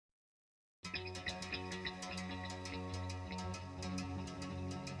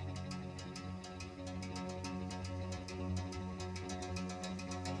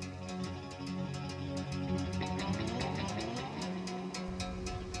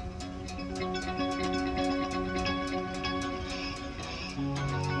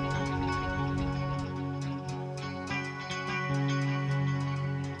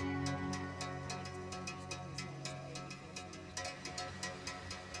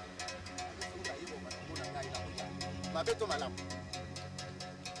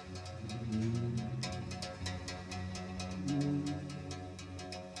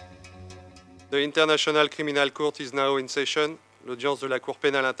The International Criminal Court is now in session. L'audience de la Cour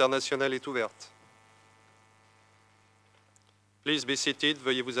pénale internationale est ouverte. Please be seated.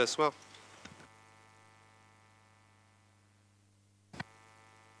 Veuillez vous asseoir.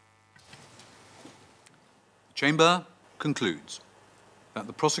 The Chamber concludes that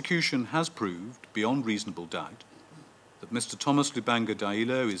the prosecution has proved, beyond reasonable doubt, that Mr. Thomas Lubanga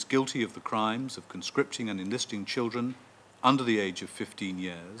Dyilo is guilty of the crimes of conscripting and enlisting children under the age of 15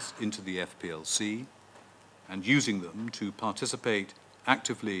 years into the FPLC and using them to participate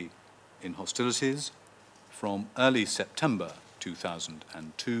actively in hostilities from early September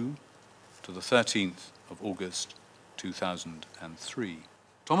 2002 to the 13th of August 2003.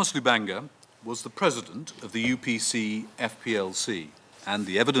 Thomas Lubanga was the president of the UPC FPLC, and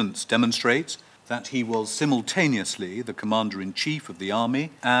the evidence demonstrates that he was simultaneously the commander-in-chief of the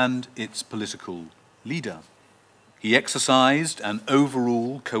army and its political leader. He exercised an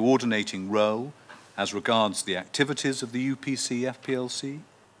overall coordinating role as regards the activities of the UPC FPLC.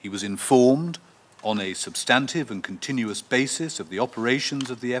 He was informed on a substantive and continuous basis of the operations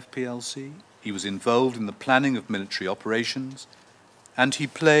of the FPLC. He was involved in the planning of military operations, and he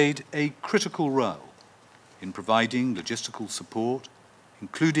played a critical role in providing logistical support,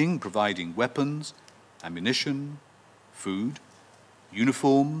 including providing weapons, ammunition, food,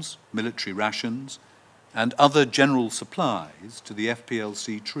 uniforms, military rations, and other general supplies to the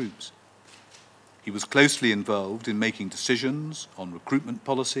FPLC troops. He was closely involved in making decisions on recruitment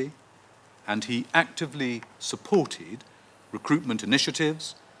policy, and he actively supported recruitment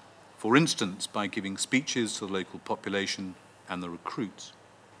initiatives, for instance by giving speeches to the local population and the recruits.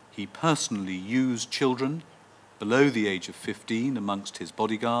 He personally used children below the age of 15 amongst his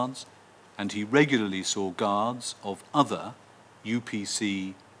bodyguards, and he regularly saw guards of other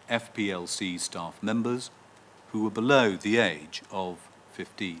UPC FPLC staff members who were below the age of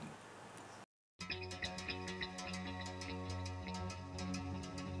 15.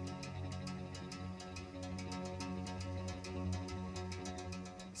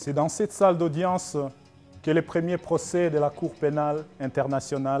 C'est dans cette salle d'audience que le premier procès de la Cour pénale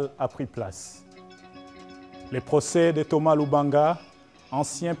internationale a pris place. Le procès de Thomas Lubanga,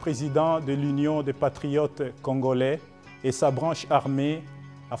 ancien président de l'Union des patriotes congolais et sa branche armée,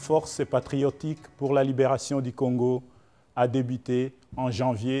 la Force patriotique pour la libération du Congo, a débuté en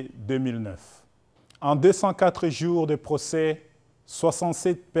janvier 2009. En 204 jours de procès,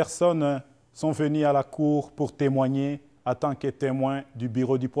 67 personnes sont venues à la Cour pour témoigner en tant que témoins du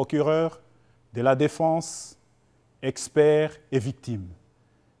bureau du procureur, de la défense, experts et victimes.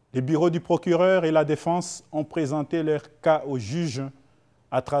 Le bureau du procureur et la défense ont présenté leur cas au juge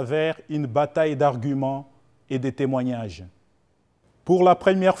à travers une bataille d'arguments et de témoignages. Pour la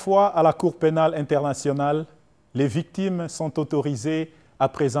première fois à la Cour pénale internationale, les victimes sont autorisées à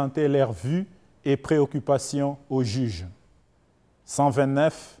présenter leurs vues et préoccupations au juge.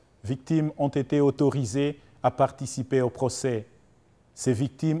 129 victimes ont été autorisées à participer au procès. Ces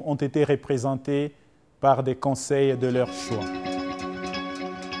victimes ont été représentées par des conseils de leur choix.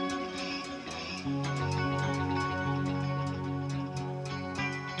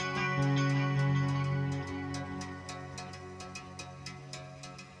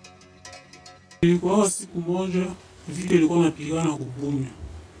 Ilikuwa siku moja vita ilikuwa napigana kupunya.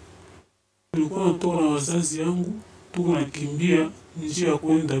 Nilikuwa natoka na wazazi yangu, tuko nakimbia njia ya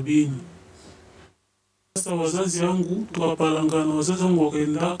kwenda Beni. Sasa wazazi yangu tukapalangana, wazazi yangu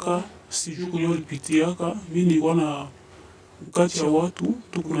wakaendaka sijui kwenye walipitiaka, mimi nilikuwa na kati ya watu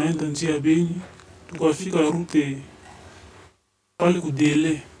tuko naenda njia ya Beni, tukafika rute pale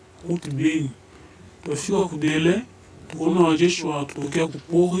kudele, rute Beni. Tukafika kudele, tukaona wajeshi watokea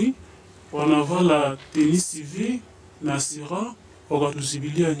kupori, wanavala tennis civil na sira,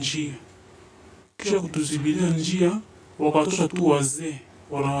 wakatuzibilia njia. Kisha kutuzibilia njia, wakatosha tu wazee,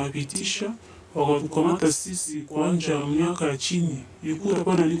 wanawapitisha, wakatukamata sisi kwa nje ya miaka ya chini. Ilikuwa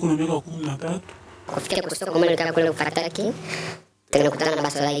pana niko na miaka 13. Kufikia kusoko kama nilitaka kule kufataki, tunakutana na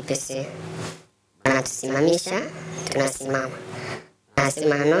basi la IPC. Wanatusimamisha, tunasimama.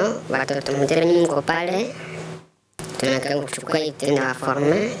 Nasema no, watoto mjeni mko pale. Tunakaa kuchukua itenda wa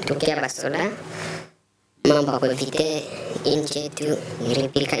forme, tukia basola. Mambo kuevite nchi yetu,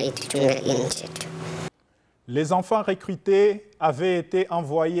 iripika ituchunga nchi yetu. Les enfants recrutés avaient été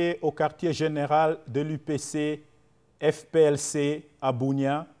envoyés au quartier général de l'UPC FPLC à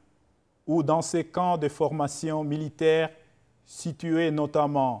Bunia, ou dans ces camps de formation militaire situés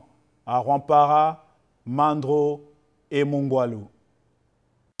notamment à Rwampara, Mandro et Mungwalu.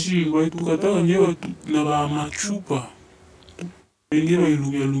 Si walitukataka nyewe na ba machupa wengine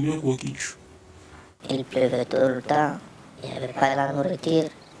wailumia kwa kichwa. Il pleuvait tout le temps, il n'y avait pas la nourriture,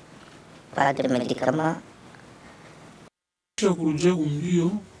 pas de médicaments. Kisha kurudia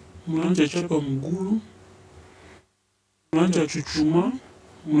kumbio, mnaanja chapa mgulu, mnaanja chuchuma,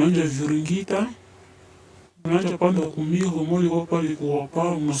 mnaanja viringita, mnaanja panda kumiro moli kwa pale kwa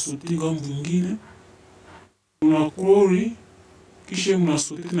pala, mnasoti ngambu ingine, mnaklori, kisha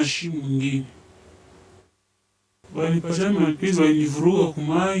mnasoti na shimu ingine. Banipajami malipizi walinivuruga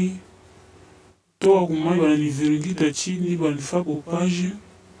kumai, toa kumai waliniviringita chini, walifaa popaje,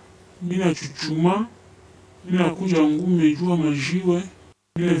 mina chuchuma, mina kuja ngume jua majiwe,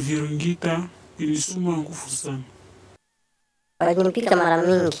 mina viringita, ilisuma ngufu sana. Walinipika mara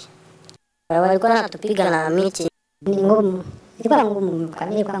mingi. Walikuwa wanatupiga na miti. Ni ngumu. Ilikuwa ngumu,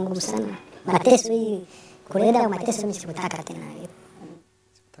 kamili ilikuwa ngumu sana. Mateso hii, kulenda mateso mimi sikutaka tena.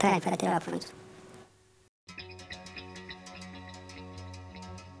 Sikutaka nipate tena mafunzo.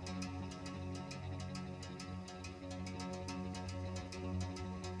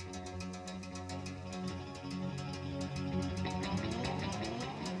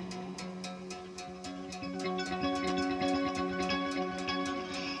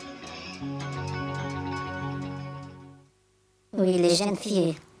 Oui, les jeunes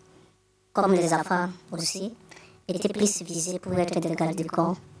filles, comme les enfants aussi, étaient plus visées pour être des gardes du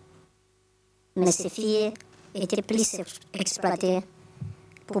corps. Mais ces filles étaient plus exploitées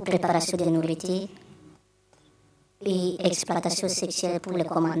pour préparation de nourriture et exploitation sexuelle pour les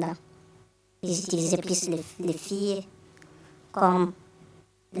commandants. Ils utilisaient plus les filles comme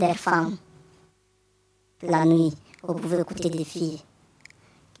leurs femmes. La nuit, vous pouvez écouter des filles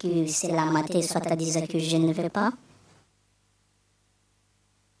que c'est la matinée, soit à dire que je ne veux pas.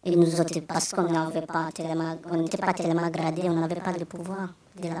 Et nous autres, parce qu'on n'était pas tellement gradés, on n'avait pas le pouvoir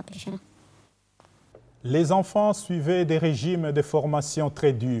de la pêche. Les enfants suivaient des régimes de formation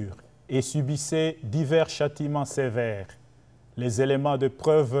très durs et subissaient divers châtiments sévères. Les éléments de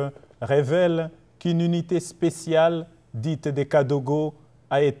preuve révèlent qu'une unité spéciale, dite des Kadogo,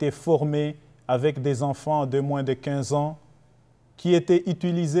 a été formée avec des enfants de moins de 15 ans qui étaient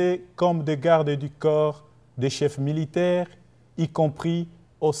utilisés comme des gardes du corps des chefs militaires, y compris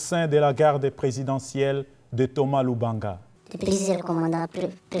au sein de la garde présidentielle de Thomas Lubanga. Plusieurs commandants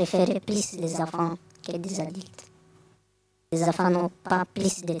préféraient plus les enfants que des adultes. Les enfants n'ont pas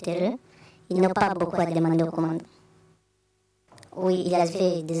plus d'intérêt, ils n'ont pas beaucoup à demander au commandant. Oui, il y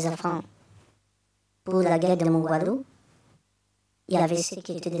avait des enfants pour la guerre de Mougualou, il y avait ceux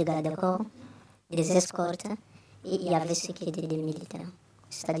qui étaient des gardes de corps, des escortes, et il y avait ceux qui étaient des militaires,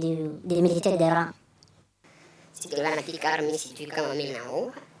 c'est-à-dire des militaires de rang. Si tu vas picarmi, si tu comme mi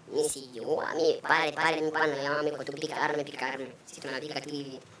nao, mi si yo, mi pare mi panno ya mi ko tu picarmi. Si tu na pica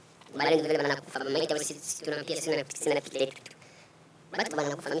tu balen dove bana kufa, ma ita si tu na pica sina pica. Bat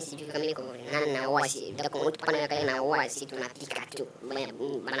bana kufa mi si tu kami ko na wasi, da ko mutu panna kai na wasi tu na pica tu.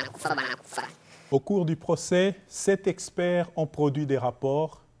 Bana kufa. Au cours du procès, 7 experts ont produit des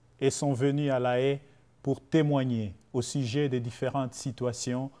rapports et sont venus à La Haye pour témoigner au sujet des différentes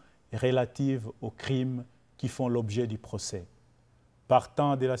situations relatives aux crimes qui font l'objet du procès.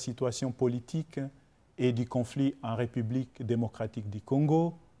 Partant de la situation politique et du conflit en République démocratique du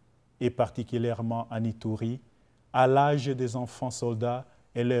Congo, et particulièrement en Ituri, à l'âge des enfants soldats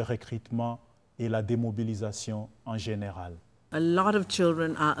et leur recrutement et la démobilisation en général. A lot of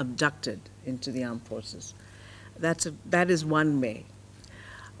children are abducted into the armed forces. That is one way.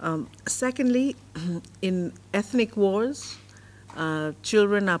 Secondly, in ethnic wars,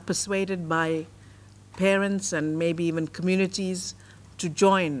 children are persuaded by parents and maybe even communities to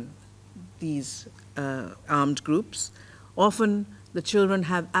join these armed groups. Often the children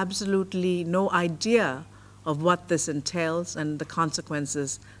have absolutely no idea of what this entails and the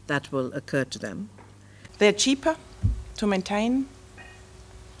consequences that will occur to them. They're cheaper to maintain,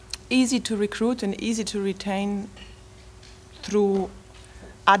 easy to recruit and easy to retain through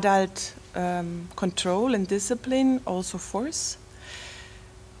adult control and discipline, also force.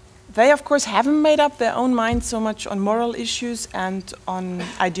 They, of course, haven't made up their own minds so much on moral issues and on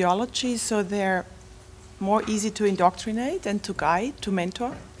ideology, so they're more easy to indoctrinate and to guide, to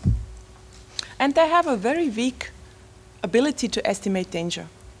mentor. And they have a very weak ability to estimate danger.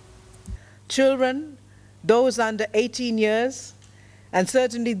 Children, those under 18 years, and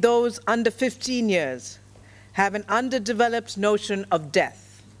certainly those under 15 years, have an underdeveloped notion of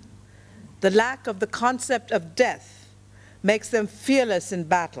death. The lack of the concept of death makes them fearless in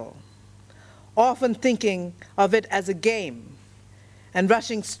battle, often thinking of it as a game and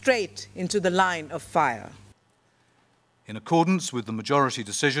rushing straight into the line of fire. In accordance with the majority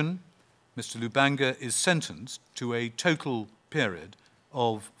decision, Mr Lubanga is sentenced to a total period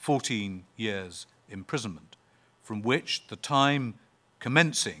of 14 years imprisonment, from which the time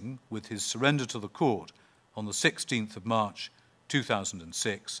commencing with his surrender to the court on the 16th of March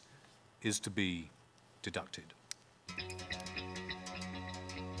 2006 is to be deducted.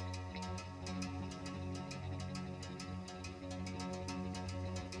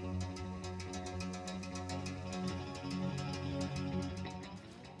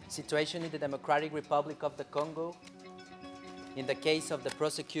 Situation in the Democratic Republic of the Congo. In the case of the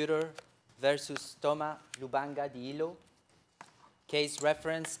prosecutor versus Thomas Lubanga Dyilo, case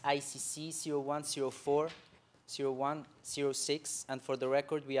reference ICC 0104-0106, and for the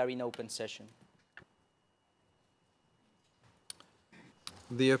record, we are in open session.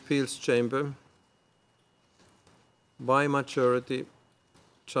 The Appeals Chamber, by majority,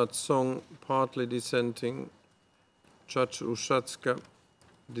 Judge Song partly dissenting, Judge Uszczacka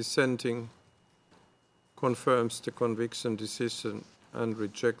dissenting, confirms the conviction decision and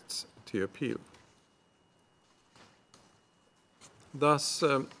rejects the appeal. Thus,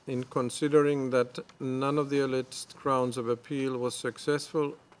 in considering that none of the alleged grounds of appeal was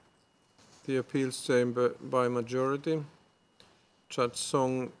successful, the Appeals Chamber by majority, Judge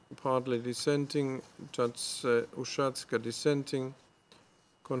Song partly dissenting, Judge Uszczacka dissenting,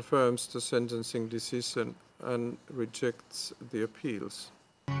 confirms the sentencing decision and rejects the appeals.